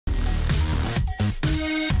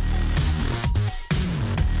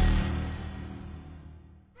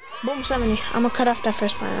Boom, 70. I'm gonna cut off that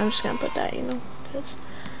first part. I'm just gonna put that, you know, because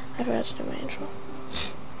I forgot to do my intro.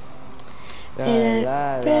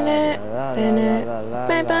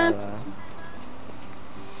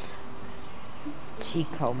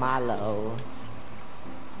 Chico Malo.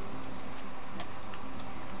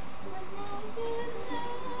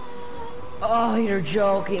 Oh, you're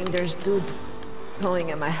joking. There's dudes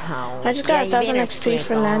going at my house. I just got 1,000 XP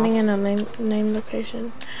for landing in a name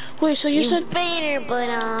location. Wait, so you said better put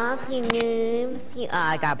off, you noobs.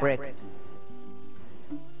 I got brick.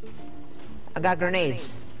 I got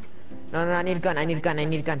grenades. No, I need a gun.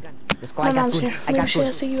 Let's go. I got gun. I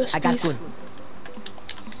got gun.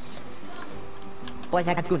 Boys,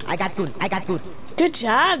 I got gun. Good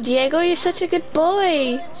job, Diego. You're such a good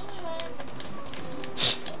boy.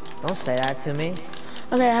 Don't say that to me.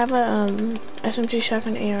 Okay, I have a SMG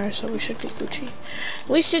shotgun AR, so we should be Gucci.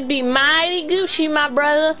 We should be mighty Gucci, my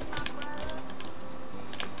brother.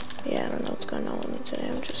 Yeah, I don't know what's going on with me today.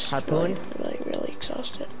 I'm just really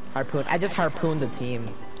exhausted. Harpoon. I just harpooned the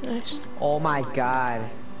team. Nice. Oh my god.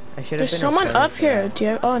 I should have. There's someone up here.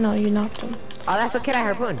 Diego. Oh no, you knocked him. Oh, that's the kid I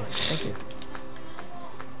harpooned. Thank you.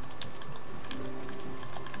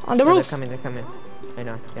 On the roof. They're coming. I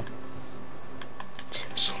know. Yeah.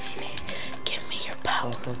 Give me your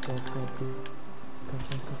power. Go.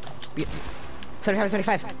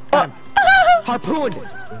 75. Harpooned.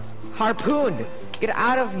 Get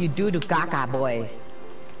out of you, dude, gaga boy.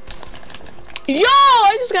 Yo,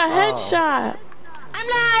 I just got headshot. I'm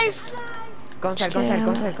live. Go inside.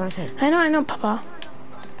 I know, Papa.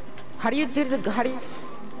 How do you do the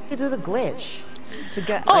glitch to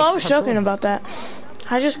get? Oh, like, I was joking about that.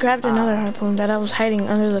 I just grabbed another harpoon that I was hiding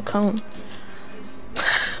under the cone.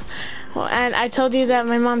 Well, and I told you that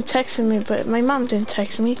my mom texted me, but my mom didn't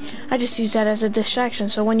text me. I just used that as a distraction.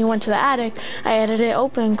 So when you went to the attic, I edited it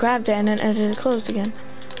open, grabbed it, and then edited it closed again.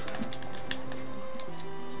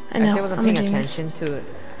 I know. I wasn't paying attention to it.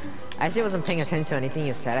 I actually wasn't paying attention to anything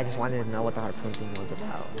you said. I just wanted to know what the harpoon thing was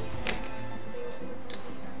about.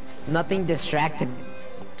 Nothing distracted me.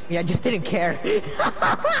 Yeah, I just didn't care.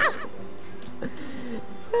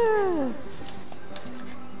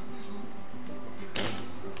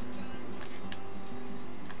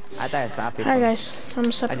 I thought I saw people. Hi guys, I'm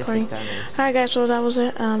gonna stop recording. Hi guys, so that was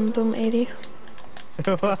it. Boom 80.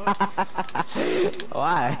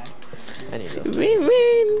 Why?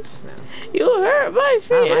 Mean. You hurt my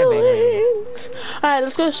feelings. Alright,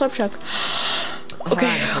 let's go to Slurp Truck.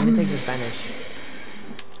 Okay. Let me take this bandage.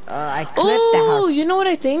 I clipped oh, you know what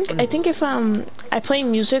I think? I think if I play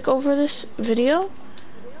music over this video,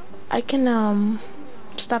 I can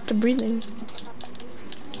stop the breathing.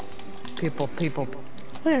 People.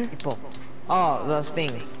 Where? People. Oh, those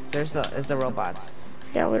things. It's the robots.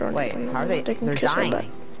 Yeah, we don't. Wait, how are they? They're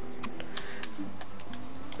dying.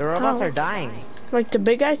 The robots are dying. Like the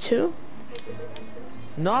big guy too?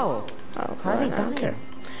 No. Oh, how are they dying? I don't care.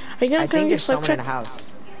 Are you gonna think there's someone in the house.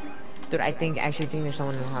 Dude, I actually think there's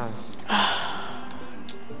someone in the house.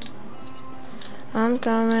 I'm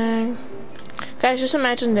coming. Guys, just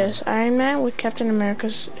imagine this. Iron Man with Captain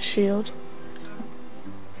America's shield.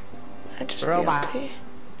 I just robot.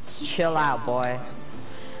 Chill out, boy.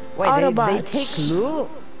 Wait, Autobots. they take loot?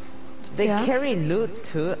 They carry loot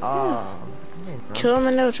too? Oh. Kill them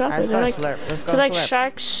and they'll drop it. They're like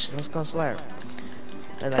sharks. Let's go slurp.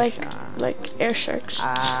 Like air sharks.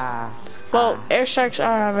 Well, air sharks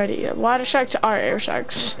are already. Water sharks are air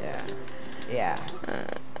sharks. Yeah.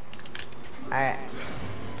 Alright.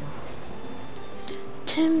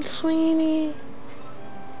 Tim Sweeney.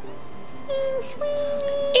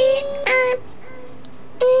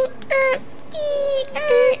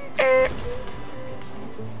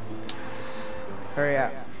 Hurry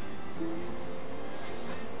up.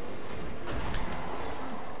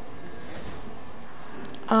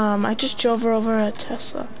 I just drove over a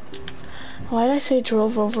Tesla. Why did I say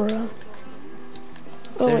drove over a...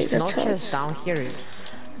 Oh wait, that's no chest down here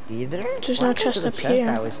either? There's no chest up here.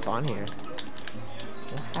 I always spawn here.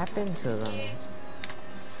 What happened to them?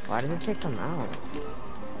 Why did it take them out?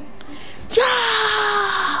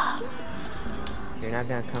 Yeah! You're not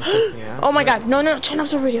gonna come pick me up? Oh my god, no, turn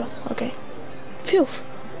off the radio. Okay. Phew.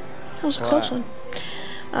 That was a close one.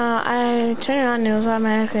 I turned it on and it was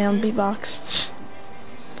automatically on beatbox.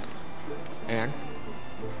 And?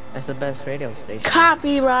 That's the best radio station.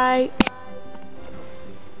 Copyright!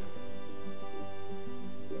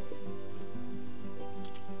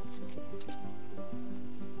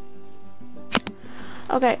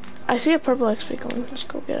 Okay, I see a purple XP going. Let's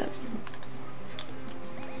go get it.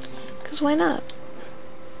 Cause why not?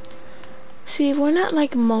 See, we're not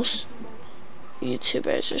like most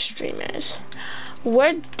YouTubers or streamers.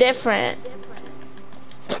 We're different.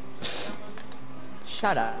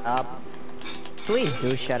 Shut up. Please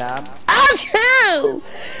do shut up. Achoo!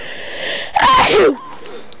 Achoo!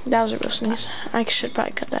 That was a real sneeze. I should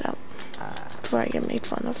probably cut that out before I get made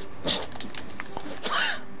fun of.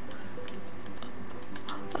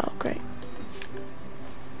 Oh, great.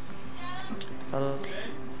 A lot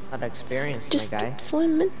of experience, Just my guy.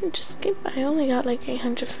 slim, just skip. I only got like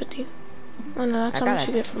 850. Oh no, that's how much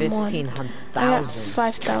you get from one. I got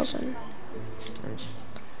 5,000.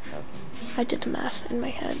 I did the math in my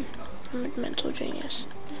head. I'm a mental genius.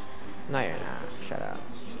 No, you're not. Shut up.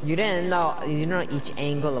 You didn't know. You know each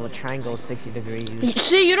angle of a triangle is 60 degrees.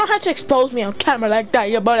 See, you don't have to expose me on camera like that,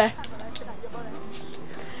 you bully.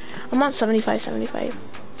 I'm on 75.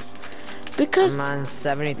 Because I'm on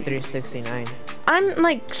 7369. I'm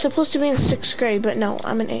like supposed to be in 6th grade, but no,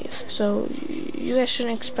 I'm in 8th. So you guys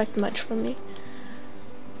shouldn't expect much from me.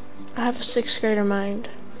 I have a 6th grader mind.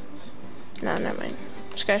 No, never mind.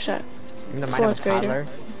 Scratch that. In the mind of a 4th grader.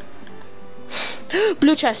 toddler.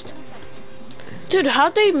 Blue chest. Dude,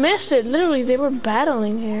 how'd they miss it? Literally, they were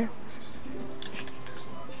battling here.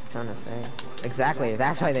 Trying to say. Exactly.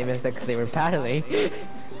 That's why they missed it, because they were battling.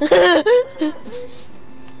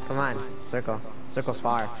 Come on, circle. Circle's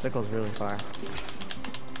far. Circle's really far.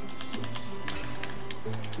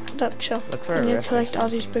 Hold up, chill. Look for I a need to rift collect or all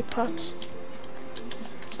these big pots.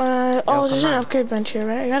 Oh, there's an upgrade bench here,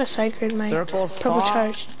 right? I gotta side grade my Circle's purple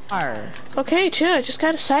far. charged. Okay, chill. I just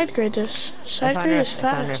gotta side grade this. Side grade is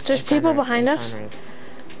fast. There's people behind us,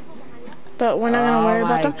 but we're not gonna worry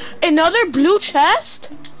about them. Another blue chest?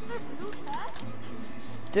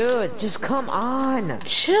 Dude, just come on.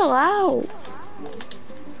 Chill out.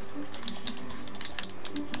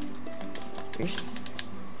 You're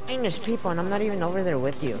saying there's people, and I'm not even over there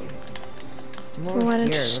with you. I'm over Why didn't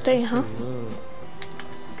you here, stay, huh?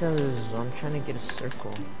 Because I'm trying to get a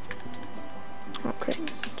circle. Okay.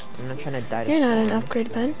 I'm not trying to die to You're not an spawn.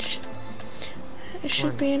 upgrade bench. It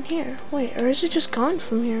should be in here. Wait, or is it just gone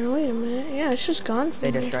from here? Wait a minute. Yeah, it's just gone from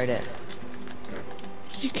They here. destroyed it.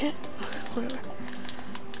 You can't. Okay, whatever.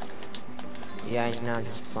 Yeah, I know, I'm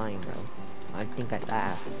just flying, bro. I think I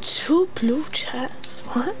laughed. 2 blue chests?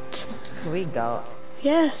 What? Here we go.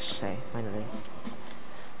 Yes. Okay, finally.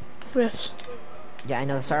 Rifts. Yeah, I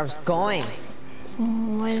know, that's where I was going.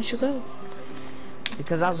 Why didn't you go?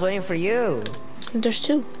 Because I was waiting for you. There's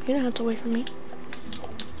 2. You don't have to wait for me.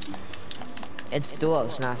 It's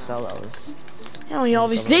duos, not solos. Yeah, you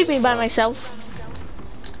always leave me by myself.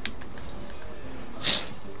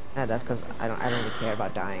 Yeah, that's because I don't really care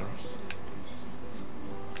about dying.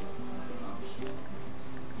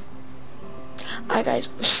 Alright, guys.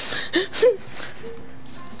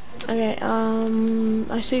 Okay,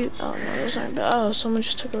 I see. Oh no, those aren't. Oh, someone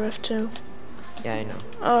just took a rift too. Yeah, I know.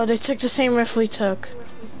 Oh, they took the same rift we took.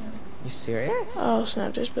 You serious? Oh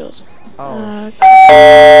snap! There's builds. Oh. Where are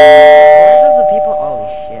those people? Oh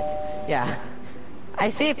shit. Yeah. I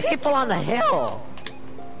see people on the hill.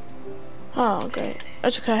 Oh great.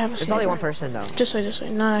 It's okay. I have a. There's only one person though. Just wait.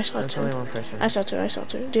 No, I saw There's 2. only one person. I saw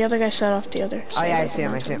 2. The other guy set off the other. Oh yeah, I see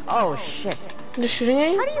him. Oh shit. They're shooting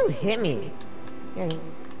at you? How do you hit me? Yeah,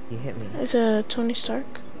 you hit me. It's a Tony Stark.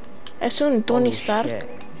 Es un Tony Stark. Shit.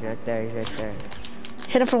 He's right there. He's right there.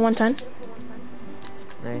 Hit him for 110.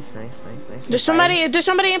 Nice. There's somebody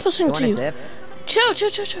impulsing to you. Dip? Chill.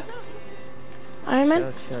 Iron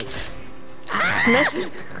Man. Chill. Missed.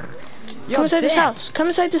 Yo, Come inside this dip. house. Come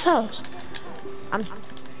inside this house. I'm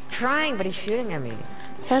trying, but he's shooting at me.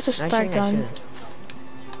 He has a Nice Stark shooting, gun. nice shooting.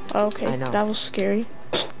 Okay, I know. that was scary.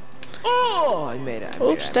 Oh, I made it.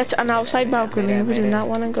 Oops, that's an outside balcony. We do not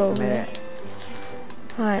want to go over there.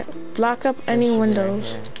 Alright, block up any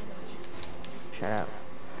windows. Shut up.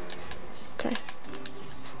 Okay.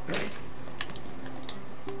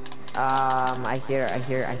 I hear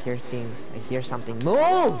things. I hear something.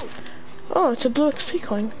 Move! Oh, it's a blue XP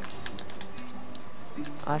coin.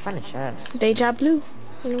 Oh, I found a chest. Deja blue.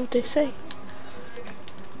 You know what they say.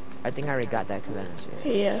 I think I already got that because I didn't see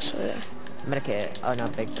it. Yeah, so yeah. Medikit. Oh no,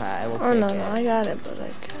 big pie. I will Oh take no, it. I got it, but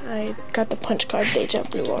like I got the punch card Deja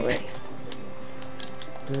blue already.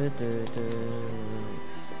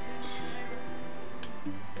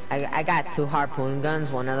 I got 2 harpoon guns.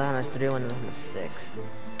 One of them has 3. One of them has 6.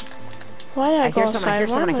 Why did I go hear outside?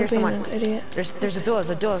 Why am I hear being someone. an idiot? There's a duo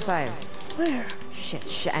outside. Where?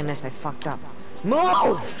 Shit, I missed. I fucked up.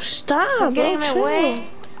 Move! Stop! Stop getting in my chill. way.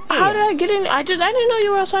 How did I get in? I didn't know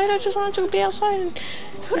you were outside. I just wanted to be outside. And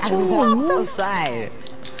I walked outside.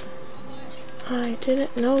 I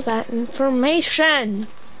didn't know that information.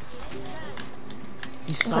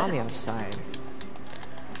 You saw me outside.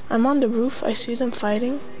 I'm on the roof. I see them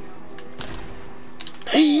fighting.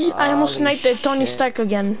 I almost Holy sniped the Tony shit. Stark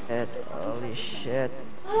again. Holy shit.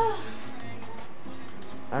 I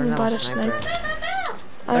I'm don't know, about to sniper. snipe.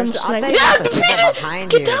 I almost I'll sniped. tell you Yeah, what, the people defeated!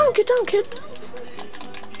 behind Get you. down, get down, kid.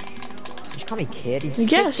 Did you call me kid? You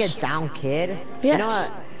just Yes. get down, kid. Yes. You know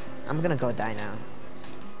what? I'm gonna go die now.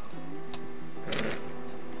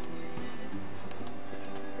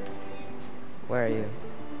 Where are you?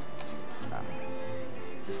 Oh.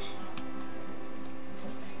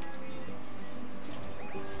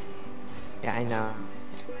 Yeah, I know.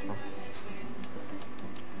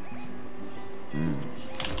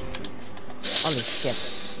 Holy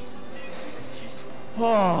shit.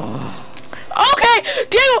 Oh. Okay,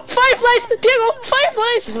 Diego, fireflies! Diego,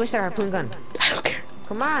 fireflies! Just wish that harpoon gun. I don't care.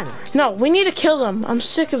 Come on. No, we need to kill them. I'm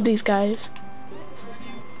sick of these guys.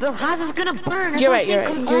 The house is gonna burn. You're right, you're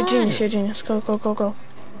Come right. You're a on. genius, you're a genius. Go, go, go, go.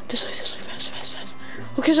 This way, fast, fast, fast.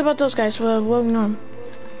 Who cares about those guys? What we know?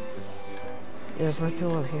 Yeah, there's more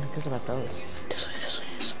people over here. Who cares about those? This way, this way.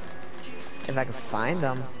 This way. If I can find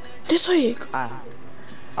them. This way. Ah.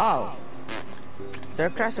 Oh. They're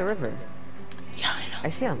across the river. Yeah, I know. I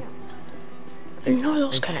see them. You know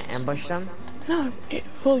those Are you guys. gonna ambush them? No,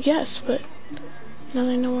 well, yes, but now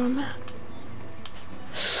they know where I'm at.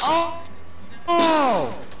 Oh!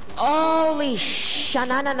 Oh! Holy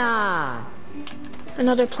shananana!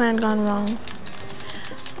 Another plan gone wrong.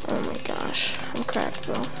 Oh my gosh, I'm cracked,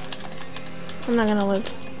 bro. I'm not gonna live.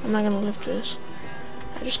 I'm not gonna live through this.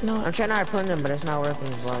 I just know I'm it. trying to harpoon them, but it's not working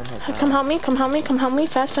as well. Come help me, come help me, come help me,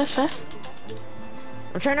 fast, fast, fast.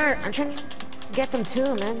 I'm trying to get them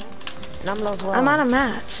too, man. And I'm low as well. I'm out of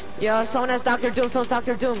mats. Yo, someone has Dr. Doom, someone's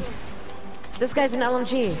Dr. Doom. This guy's an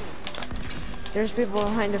LMG. There's people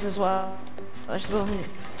behind us as well. There's people behind.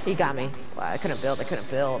 He got me. Wow, I couldn't build.